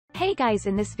Hey guys,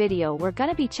 in this video we're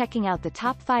gonna be checking out the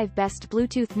top 5 best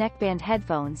Bluetooth neckband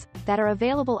headphones that are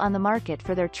available on the market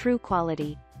for their true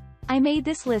quality. I made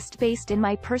this list based in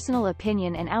my personal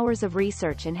opinion and hours of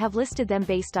research and have listed them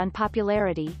based on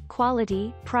popularity,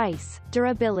 quality, price,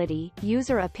 durability,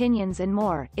 user opinions and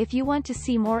more. If you want to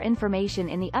see more information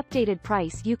in the updated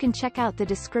price, you can check out the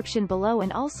description below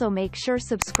and also make sure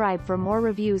subscribe for more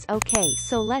reviews. Okay,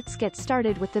 so let's get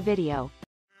started with the video.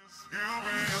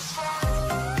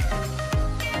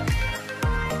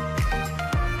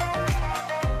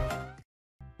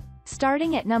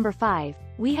 Starting at number 5,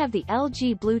 we have the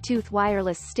LG Bluetooth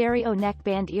Wireless Stereo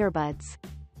Neckband Earbuds.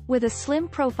 With a slim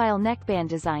profile neckband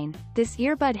design, this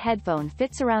earbud headphone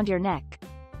fits around your neck.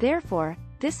 Therefore,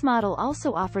 this model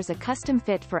also offers a custom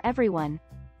fit for everyone.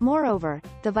 Moreover,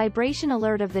 the vibration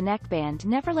alert of the neckband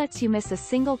never lets you miss a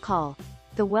single call.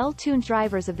 The well-tuned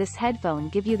drivers of this headphone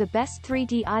give you the best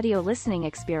 3D audio listening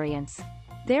experience.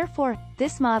 Therefore,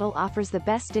 this model offers the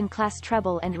best-in-class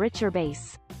treble and richer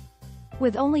bass.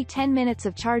 With only 10 minutes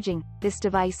of charging, this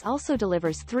device also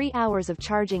delivers 3 hours of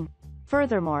charging.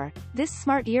 Furthermore, this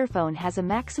smart earphone has a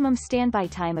maximum standby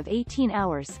time of 18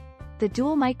 hours. The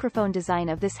dual microphone design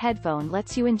of this headphone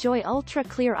lets you enjoy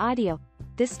ultra-clear audio.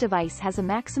 This device has a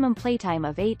maximum playtime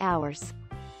of 8 hours.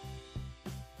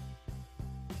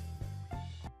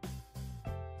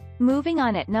 Moving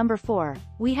on, at number 4,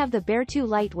 we have the Beartwo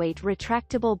lightweight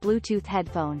retractable Bluetooth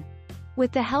headphone.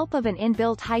 With the help of an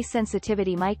inbuilt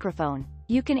high-sensitivity microphone,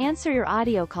 you can answer your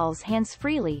audio calls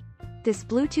hands-freely. This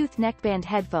Bluetooth neckband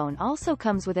headphone also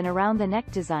comes with an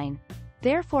around-the-neck design.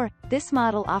 Therefore, this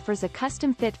model offers a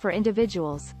custom fit for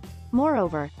individuals.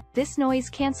 Moreover, this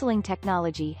noise-canceling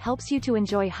technology helps you to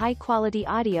enjoy high-quality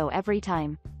audio every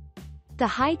time. The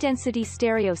high-density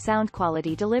stereo sound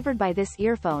quality delivered by this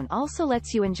earphone also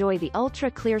lets you enjoy the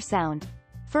ultra-clear sound.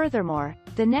 Furthermore,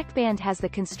 the neckband has the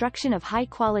construction of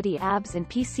high-quality ABS and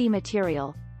PC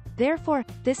material. Therefore,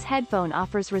 this headphone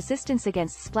offers resistance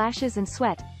against splashes and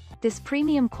sweat. This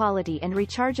premium quality and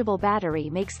rechargeable battery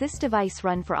makes this device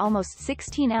run for almost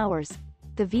 16 hours.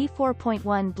 The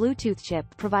V4.1 Bluetooth chip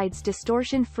provides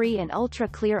distortion-free and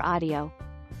ultra-clear audio.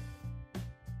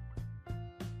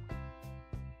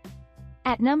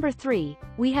 At number 3,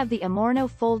 we have the AMORNO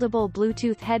Foldable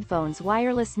Bluetooth Headphones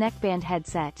Wireless Neckband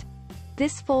Headset.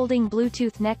 This folding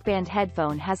Bluetooth neckband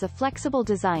headphone has a flexible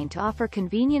design to offer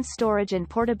convenient storage and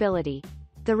portability.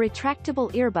 The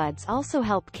retractable earbuds also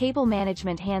help cable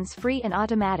management hands-free and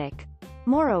automatic.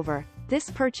 Moreover, this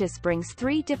purchase brings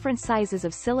 3 different sizes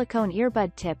of silicone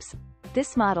earbud tips.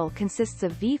 This model consists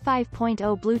of V5.0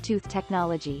 Bluetooth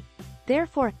technology.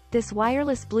 Therefore, this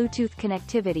wireless Bluetooth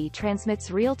connectivity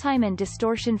transmits real-time and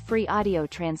distortion-free audio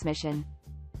transmission.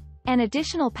 An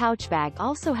additional pouch bag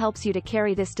also helps you to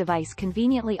carry this device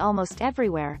conveniently almost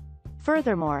everywhere.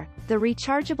 Furthermore, the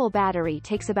rechargeable battery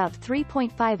takes about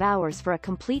 3.5 hours for a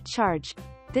complete charge.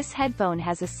 This headphone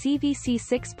has a CVC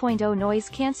 6.0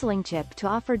 noise-canceling chip to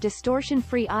offer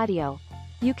distortion-free audio.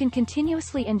 You can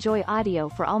continuously enjoy audio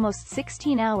for almost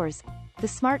 16 hours. The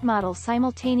smart model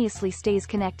simultaneously stays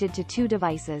connected to 2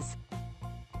 devices.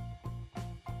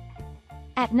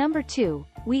 At number 2,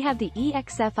 we have the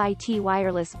EXFIT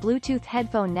wireless Bluetooth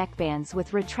headphone neckbands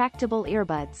with retractable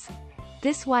earbuds.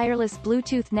 This wireless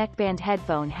Bluetooth neckband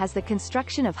headphone has the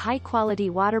construction of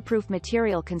high-quality waterproof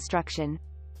material construction.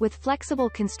 With flexible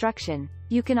construction,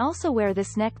 you can also wear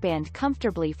this neckband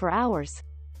comfortably for hours.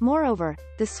 Moreover,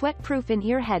 the sweat-proof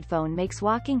in-ear headphone makes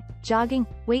walking, jogging,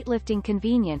 weightlifting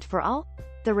convenient for all.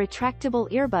 The retractable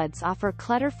earbuds offer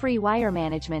clutter-free wire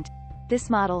management. This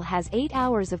model has 8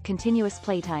 hours of continuous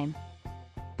playtime.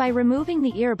 By removing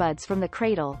the earbuds from the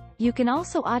cradle, you can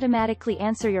also automatically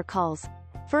answer your calls.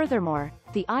 Furthermore,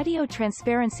 the audio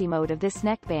transparency mode of this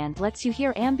neckband lets you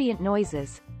hear ambient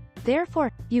noises.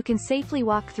 Therefore, you can safely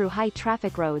walk through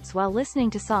high-traffic roads while listening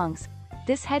to songs.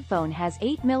 This headphone has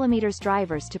 8mm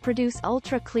drivers to produce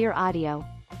ultra-clear audio.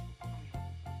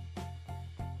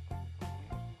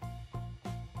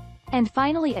 And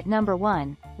finally, at number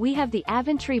 1, we have the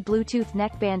Avantree Bluetooth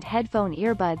Neckband Headphone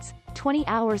Earbuds, 20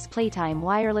 hours playtime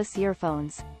wireless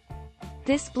earphones.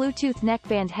 This Bluetooth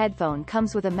neckband headphone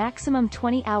comes with a maximum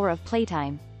 20 hours of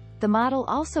playtime. The model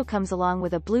also comes along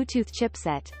with a Bluetooth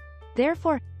chipset.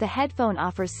 Therefore, the headphone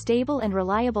offers stable and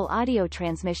reliable audio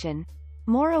transmission.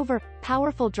 Moreover,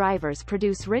 powerful drivers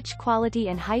produce rich quality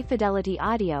and high-fidelity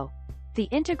audio. The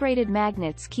integrated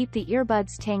magnets keep the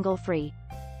earbuds tangle-free.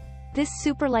 This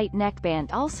super-light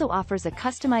neckband also offers a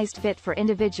customized fit for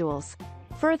individuals.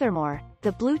 Furthermore,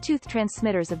 the Bluetooth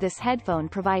transmitters of this headphone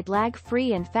provide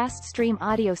lag-free and fast-stream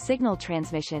audio signal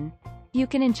transmission. You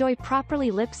can enjoy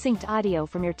properly lip-synced audio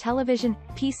from your television,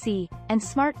 PC, and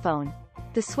smartphone.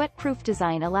 The sweat-proof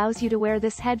design allows you to wear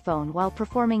this headphone while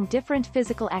performing different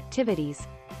physical activities.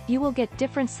 You will get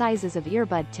different sizes of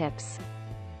earbud tips.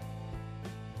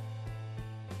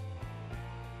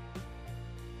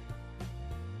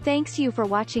 Thanks you for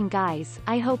watching guys.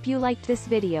 I hope you liked this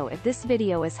video. If this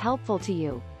video is helpful to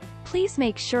you, please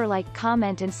make sure like,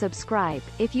 comment and subscribe.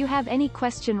 If you have any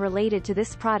question related to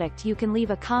this product you can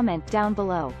leave a comment down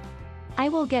below. I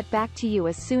will get back to you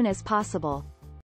as soon as possible.